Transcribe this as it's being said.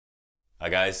Hi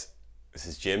guys, this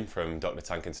is Jim from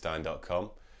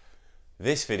drtanknstein.com.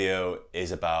 This video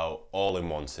is about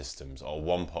all-in-one systems or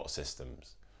one-pot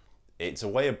systems. It's a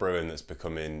way of brewing that's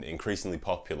becoming increasingly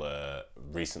popular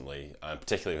recently, and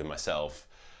particularly with myself.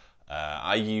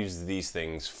 I use these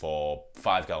things for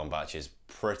 5-gallon batches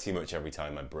pretty much every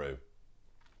time I brew.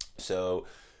 So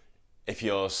if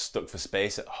you're stuck for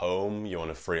space at home, you want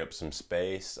to free up some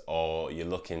space, or you're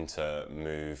looking to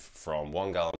move from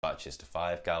 1-gallon batches to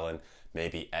 5-gallon,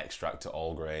 maybe extract to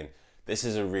all grain, this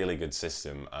is a really good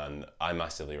system and I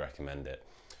massively recommend it.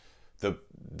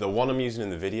 The one I'm using in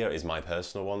the video is my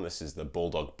personal one. This is the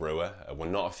Bulldog Brewer. We're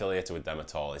not affiliated with them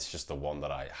at all. It's just the one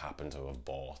that I happen to have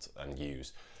bought and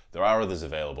use. There are others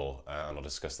available and I'll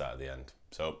discuss that at the end.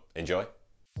 So enjoy.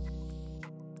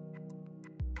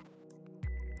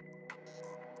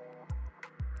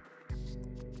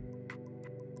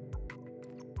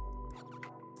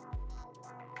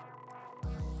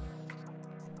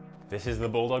 This is the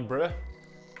Bulldog Brewer.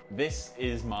 This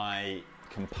is my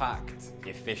compact,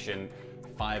 efficient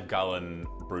 5-gallon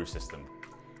brew system.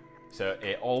 So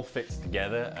it all fits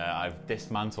together. I've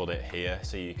dismantled it here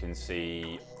so you can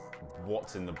see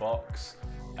what's in the box,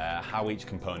 how each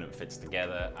component fits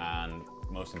together, and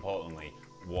most importantly,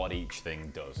 what each thing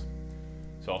does.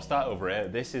 So I'll start over here.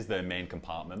 This is the main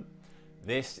compartment.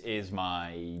 This is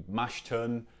my mash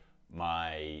tun,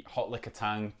 my hot liquor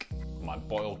tank, my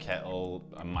boil kettle,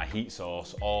 and my heat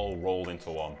source all rolled into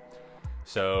one.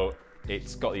 So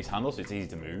it's got these handles, it's easy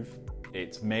to move.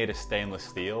 It's made of stainless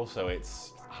steel, so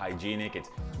it's hygienic, it's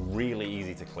really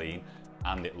easy to clean,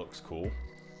 and it looks cool.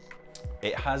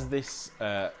 It has this,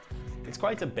 it's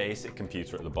quite a basic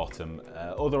computer at the bottom.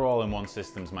 Other all-in-one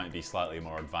systems might be slightly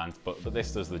more advanced, but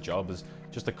this does the job. There's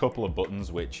just a couple of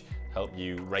buttons which help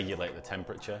you regulate the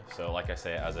temperature. So like I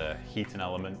say, it has a heating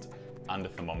element and a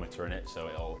thermometer in it, so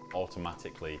it'll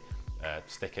automatically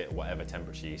stick it at whatever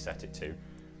temperature you set it to.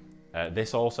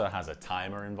 This also has a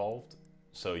timer involved,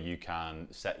 so you can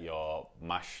set your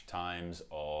mash times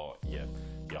or your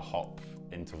hop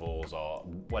intervals or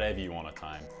whatever you want to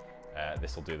time.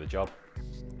 This will do the job.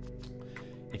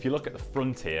 If you look at the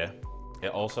front here, it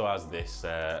also has this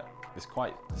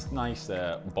nice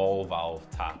ball valve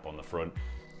tap on the front,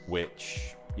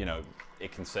 which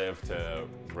it can serve to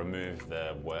remove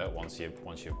the wort once you've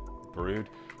brewed.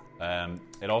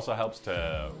 It also helps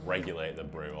to regulate the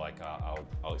brew. Like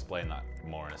I'll explain that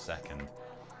more in a second.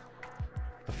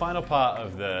 The final part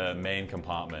of the main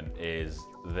compartment is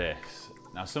this.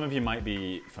 Now, some of you might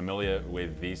be familiar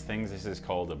with these things. This is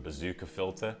called a bazooka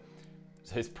filter.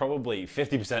 So it's probably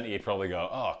 50% of you probably go,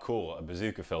 oh cool, a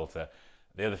bazooka filter.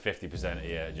 The other 50% of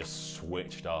you are just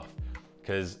switched off,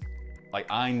 because like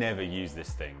I never use this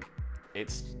thing.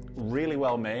 It's really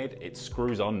well made. It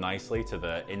screws on nicely to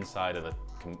the inside of the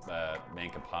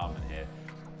main compartment here,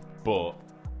 but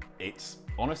it's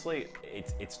honestly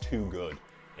too good.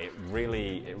 It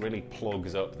really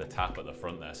plugs up the tap at the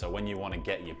front there. So when you want to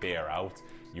get your beer out,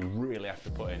 you really have to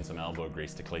put in some elbow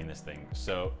grease to clean this thing.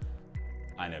 So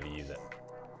I never use it.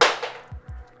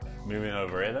 Moving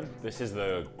over here then, this is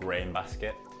the grain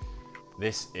basket.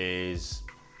 This is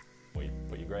where you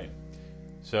put your grain.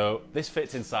 So this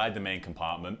fits inside the main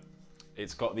compartment.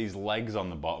 It's got these legs on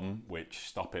the bottom which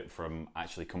stop it from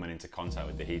actually coming into contact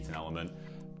with the heating element,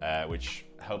 which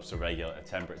helps to regulate the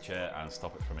temperature and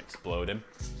stop it from exploding.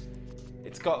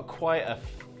 It's got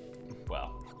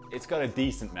it's got a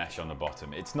decent mesh on the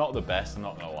bottom. It's not the best, I'm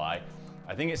not gonna lie.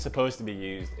 I think it's supposed to be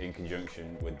used in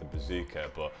conjunction with the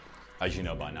bazooka, but as you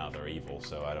know by now, they're evil,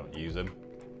 so I don't use them.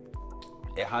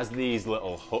 It has these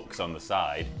little hooks on the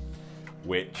side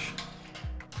which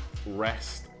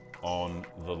rest on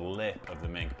the lip of the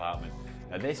main compartment.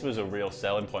 Now this was a real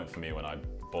selling point for me when I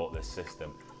bought this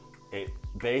system. It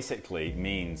basically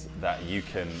means that you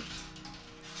can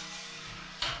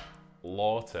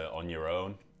lauter on your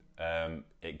own.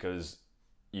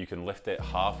 You can lift it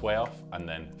halfway off and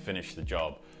then finish the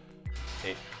job.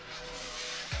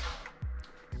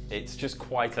 It's just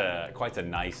quite a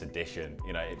nice addition.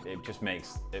 It just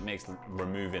makes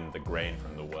removing the grain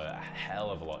from the wort a hell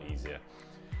of a lot easier.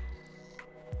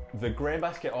 The grain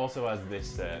basket also has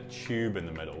this tube in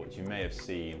the middle, which you may have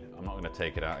seen. I'm not going to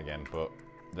take it out again, but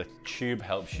the tube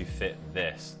helps you fit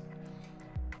this.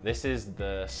 This is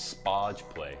the sparge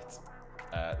plate.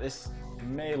 This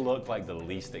may look like the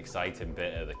least exciting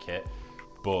bit of the kit,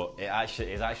 but it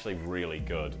is actually really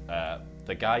good.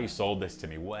 The guy who sold this to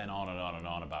me went on and on and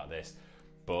on about this,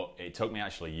 but it took me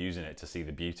actually using it to see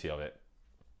the beauty of it.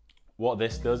 What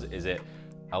this does is it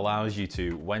allows you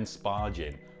to, when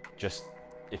sparging, just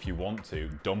if you want to,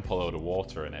 dump a load of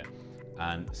water in it.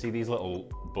 And see these little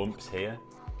bumps here?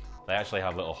 they actually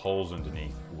have little holes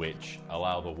underneath which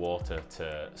allow the water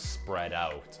to spread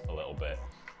out a little bit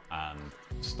and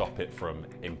stop it from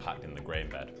impacting the grain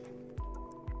bed.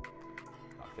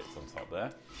 That fits on top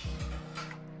there.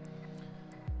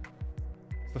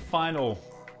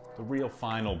 The real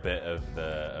final bit of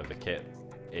the kit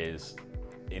is,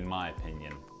 in my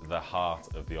opinion, the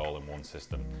heart of the all-in-one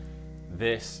system.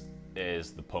 This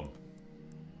is the pump.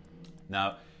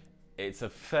 Now, it's a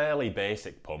fairly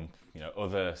basic pump. You know,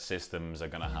 other systems are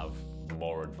going to have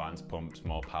more advanced pumps,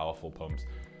 more powerful pumps,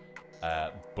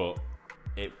 but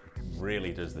it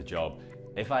really does the job.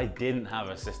 If I didn't have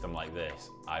a system like this,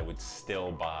 I would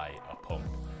still buy a pump.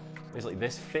 Basically,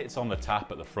 this fits on the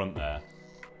tap at the front there,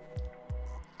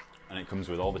 and it comes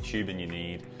with all the tubing you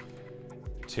need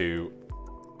to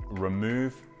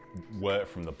remove wort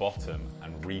from the bottom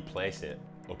and replace it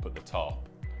up at the top.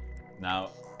 Now,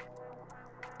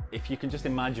 if you can just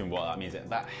imagine what that means,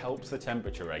 that helps the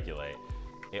temperature regulate.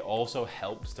 It also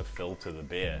helps to filter the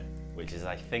beer, which is,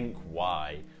 I think,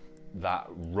 why that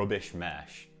rubbish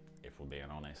mesh, if we're being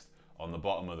honest, on the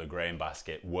bottom of the grain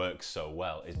basket works so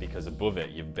well, is because above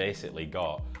it you've basically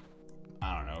got,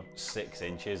 I don't know, 6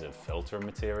 inches of filter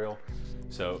material.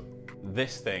 So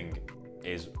this thing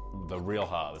is the real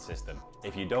heart of the system.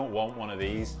 If you don't want one of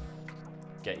these,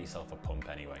 get yourself a pump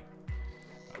anyway.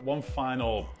 One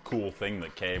final cool thing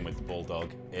that came with the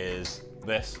Bulldog is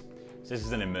this. So this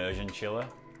is an immersion chiller.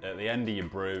 At the end of your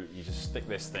brew, you just stick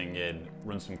this thing in,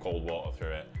 run some cold water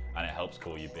through it, and it helps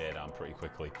cool your beer down pretty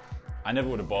quickly. I never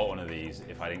would have bought one of these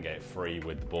if I didn't get it free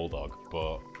with the Bulldog,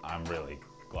 but I'm really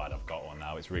glad I've got one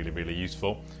now. It's really, really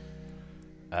useful.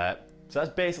 So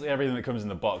that's basically everything that comes in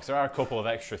the box. There are a couple of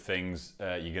extra things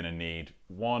you're gonna need.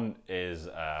 One is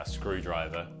a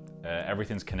screwdriver.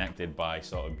 Everything's connected by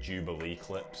sort of Jubilee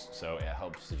clips, so it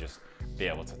helps to just be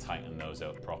able to tighten those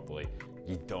up properly.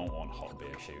 You don't want hot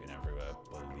beer shooting everywhere,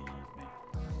 believe me.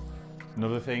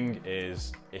 Another thing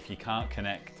is, if you can't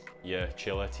connect your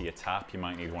chiller to your tap, you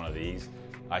might need one of these.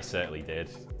 I certainly did.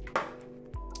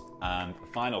 And the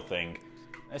final thing,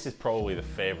 this is probably the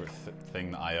favorite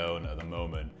thing that I own at the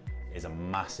moment, is a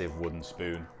massive wooden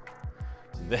spoon.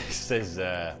 So this is,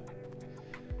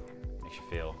 makes you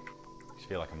feel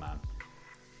like a man.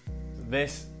 So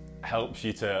this helps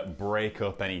you to break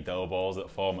up any dough balls that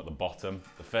form at the bottom.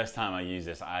 The first time I used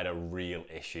this, I had a real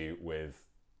issue with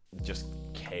just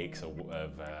cakes of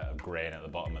grain at the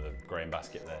bottom of the grain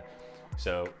basket there.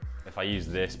 So if I use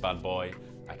this bad boy,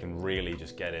 I can really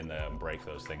just get in there and break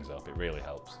those things up. It really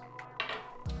helps.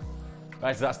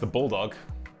 Right, so that's the Bulldog.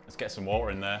 Let's get some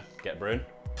water in there, get brewing.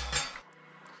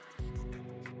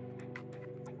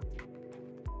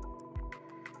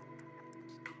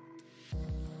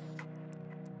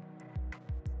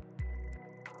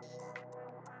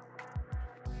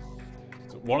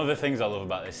 So one of the things I love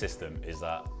about this system is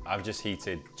that I've just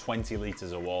heated 20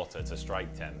 litres of water to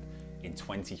strike temp in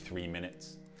 23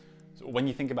 minutes. So when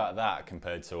you think about that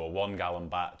compared to a 1 gallon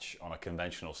batch on a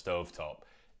conventional stovetop,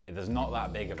 there's not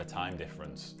that big of a time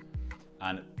difference.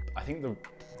 And I think the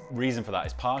reason for that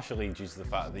is partially due to the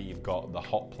fact that you've got the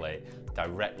hot plate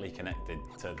directly connected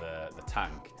to the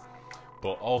tank,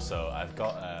 but also I've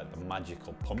got the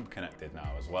magical pump connected now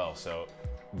as well. So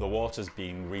the water's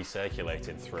being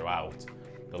recirculated throughout.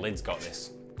 The lid's got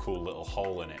this cool little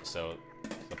hole in it, so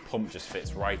the pump just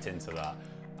fits right into that,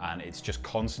 and it's just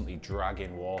constantly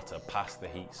dragging water past the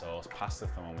heat source, past the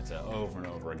thermometer over and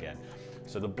over again.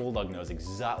 So the Bulldog knows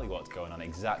exactly what's going on,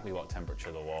 exactly what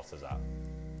temperature the water's at.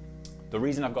 The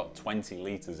reason I've got 20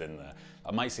 litres in there,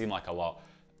 that might seem like a lot,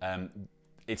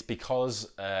 it's because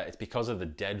of the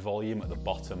dead volume at the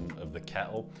bottom of the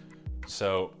kettle.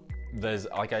 So there's,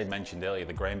 like I mentioned earlier,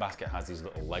 the grain basket has these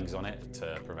little legs on it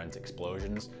to prevent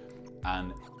explosions.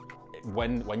 And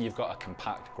when you've got a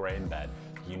compact grain bed,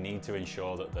 you need to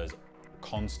ensure that there's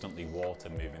constantly water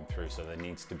moving through, so there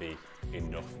needs to be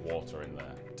enough water in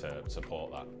there to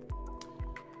support that.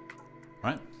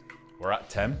 Right, we're at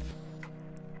temp.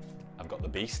 I've got the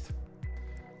beast.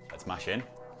 Let's mash in.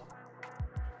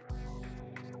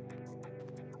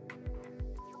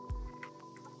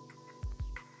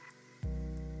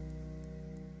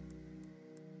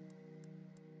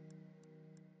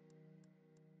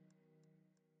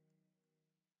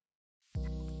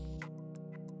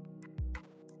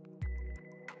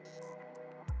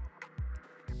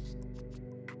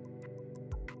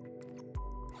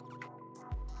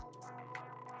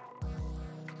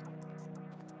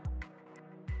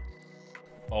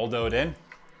 All doughed in.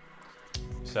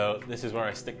 So this is where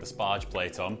I stick the sparge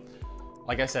plate on.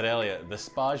 Like I said earlier, the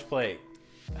sparge plate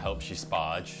helps you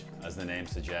sparge, as the name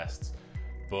suggests,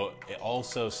 but it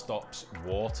also stops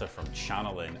water from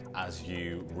channeling as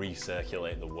you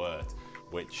recirculate the wort,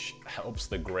 which helps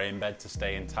the grain bed to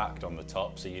stay intact on the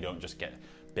top so you don't just get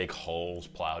big holes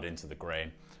ploughed into the grain.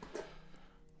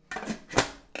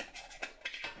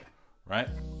 Right?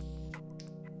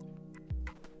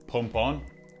 Pump on,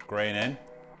 grain in.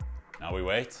 Now we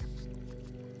wait.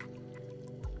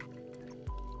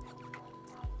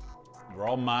 We're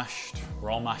all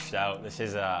mashed out. This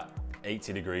is at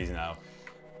 80 degrees now.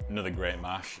 Another great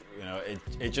mash. You know,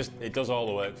 it does all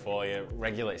the work for you,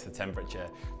 regulates the temperature,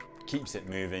 keeps it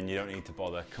moving. You don't need to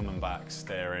bother coming back,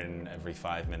 stirring every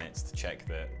 5 minutes to check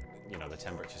that, you know, the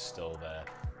temperature's still there.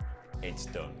 It's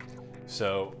done.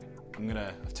 So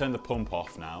I've turned the pump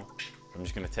off now. I'm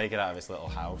just gonna take it out of its little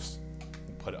house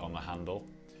and put it on the handle.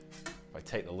 If I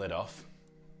take the lid off.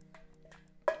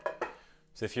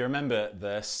 So if you remember,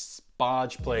 the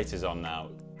sparge plate is on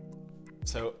now.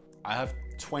 So I have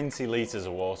 20 litres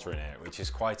of water in it, which is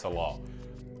quite a lot,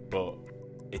 but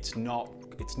it's not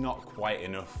quite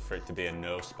enough for it to be a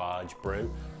no sparge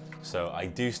brew. So I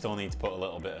do still need to put a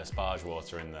little bit of sparge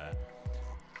water in there.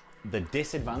 The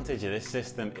disadvantage of this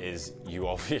system is you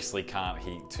obviously can't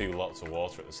heat 2 lots of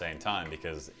water at the same time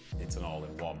because it's an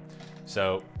all-in-one.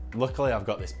 So luckily I've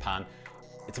got this pan.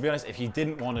 To be honest, if you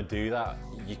didn't want to do that,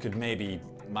 you could maybe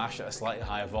mash at a slightly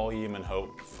higher volume and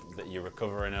hope that you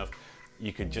recover enough.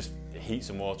 You could just heat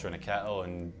some water in a kettle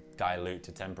and dilute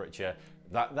to temperature.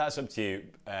 That's up to you.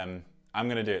 I'm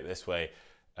going to do it this way.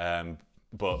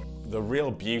 But the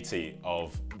real beauty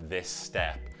of this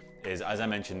step is, as I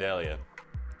mentioned earlier,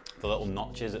 the little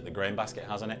notches that the grain basket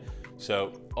has on it.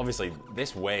 So obviously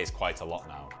this weighs quite a lot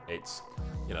now. It's,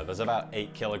 you know, there's about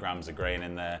 8 kilograms of grain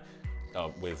in there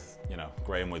with, you know,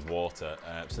 grain with water.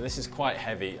 So this is quite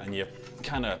heavy, and you're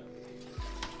kind of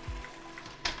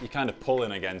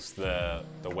pulling against the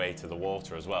weight of the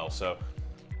water as well. So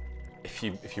if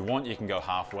you want, you can go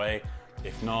halfway.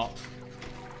 If not,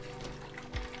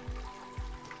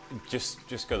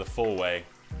 just go the full way.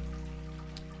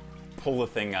 Pull the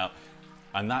thing out.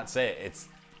 And that's it.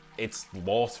 It's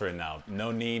watering now.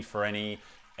 No need for any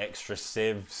extra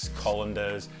sieves,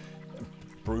 colanders,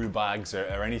 brew bags,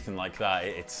 or anything like that.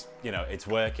 It's, you know, it's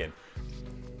working.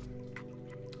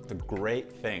 The great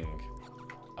thing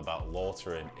about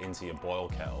watering into your boil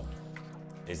kettle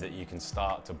is that you can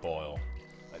start to boil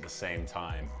at the same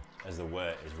time as the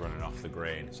wort is running off the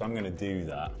grain. So I'm going to do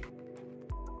that.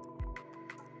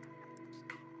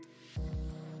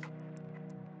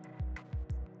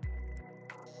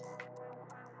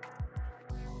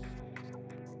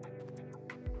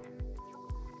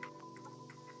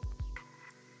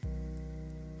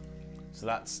 So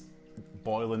that's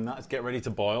boiling, that's get ready to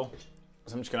boil.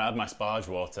 So I'm just gonna add my sparge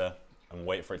water and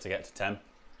wait for it to get to 10.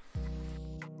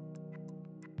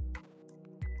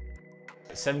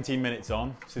 17 minutes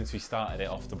on since we started it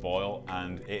off to boil,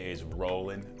 and it is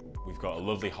rolling. We've got a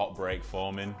lovely hot break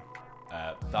forming.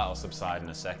 That'll subside in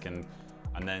a second.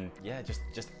 And then, yeah,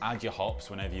 just add your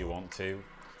hops whenever you want to.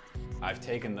 I've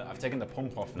taken the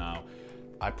pump off now.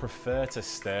 I prefer to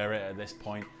stir it at this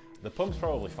point. The pump's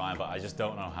probably fine, but I just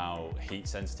don't know how heat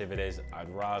sensitive it is. I'd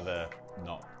rather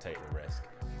not take the risk.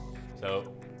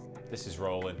 So this is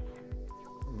rolling.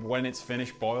 When it's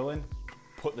finished boiling,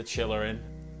 put the chiller in,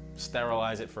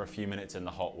 sterilize it for a few minutes in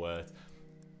the hot wort,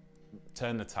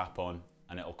 turn the tap on,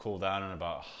 and it'll cool down in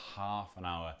about half an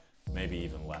hour, maybe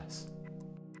even less.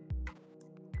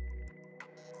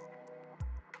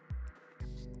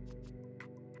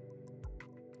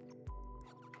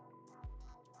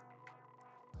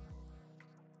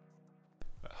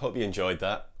 Hope you enjoyed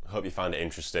that. Hope you found it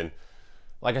interesting.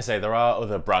 Like I say, there are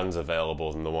other brands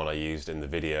available than the one I used in the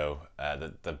video.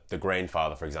 The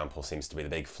Grainfather, for example, seems to be the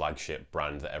big flagship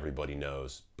brand that everybody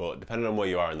knows. But depending on where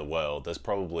you are in the world, there's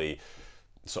probably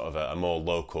sort of a more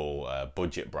local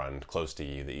budget brand close to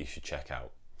you that you should check out.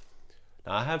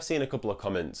 Now, I have seen a couple of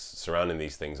comments surrounding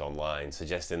these things online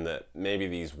suggesting that maybe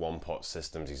these one-pot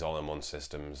systems, these all-in-one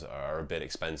systems, are a bit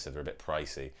expensive, they're a bit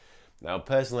pricey. Now,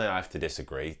 personally, I have to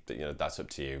disagree. You know, that's up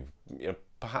to you. You know,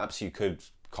 perhaps you could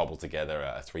cobble together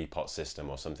a 3-pot system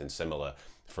or something similar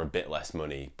for a bit less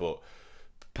money. But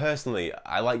personally,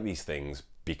 I like these things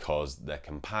because they're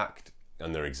compact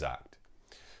and they're exact.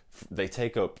 They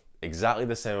take up exactly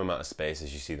the same amount of space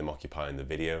as you see them occupy in the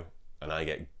video, and I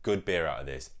get good beer out of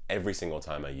this every single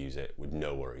time I use it with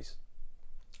no worries.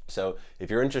 So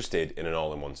if you're interested in an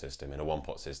all-in-one system, in a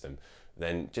one-pot system,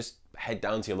 then just head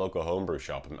down to your local homebrew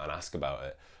shop and ask about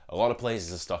it. A lot of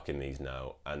places are stocking these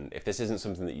now, and if this isn't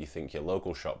something that you think your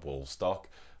local shop will stock,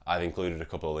 I've included a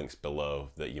couple of links below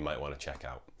that you might want to check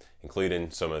out, including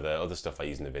some of the other stuff I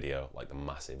use in the video, like the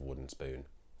massive wooden spoon.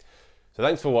 So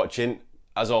thanks for watching.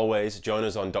 As always, join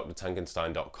us on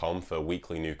drtanknstein.com for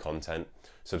weekly new content.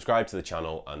 Subscribe to the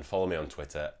channel and follow me on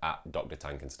Twitter at Dr.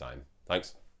 Tanknstein.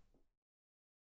 Thanks.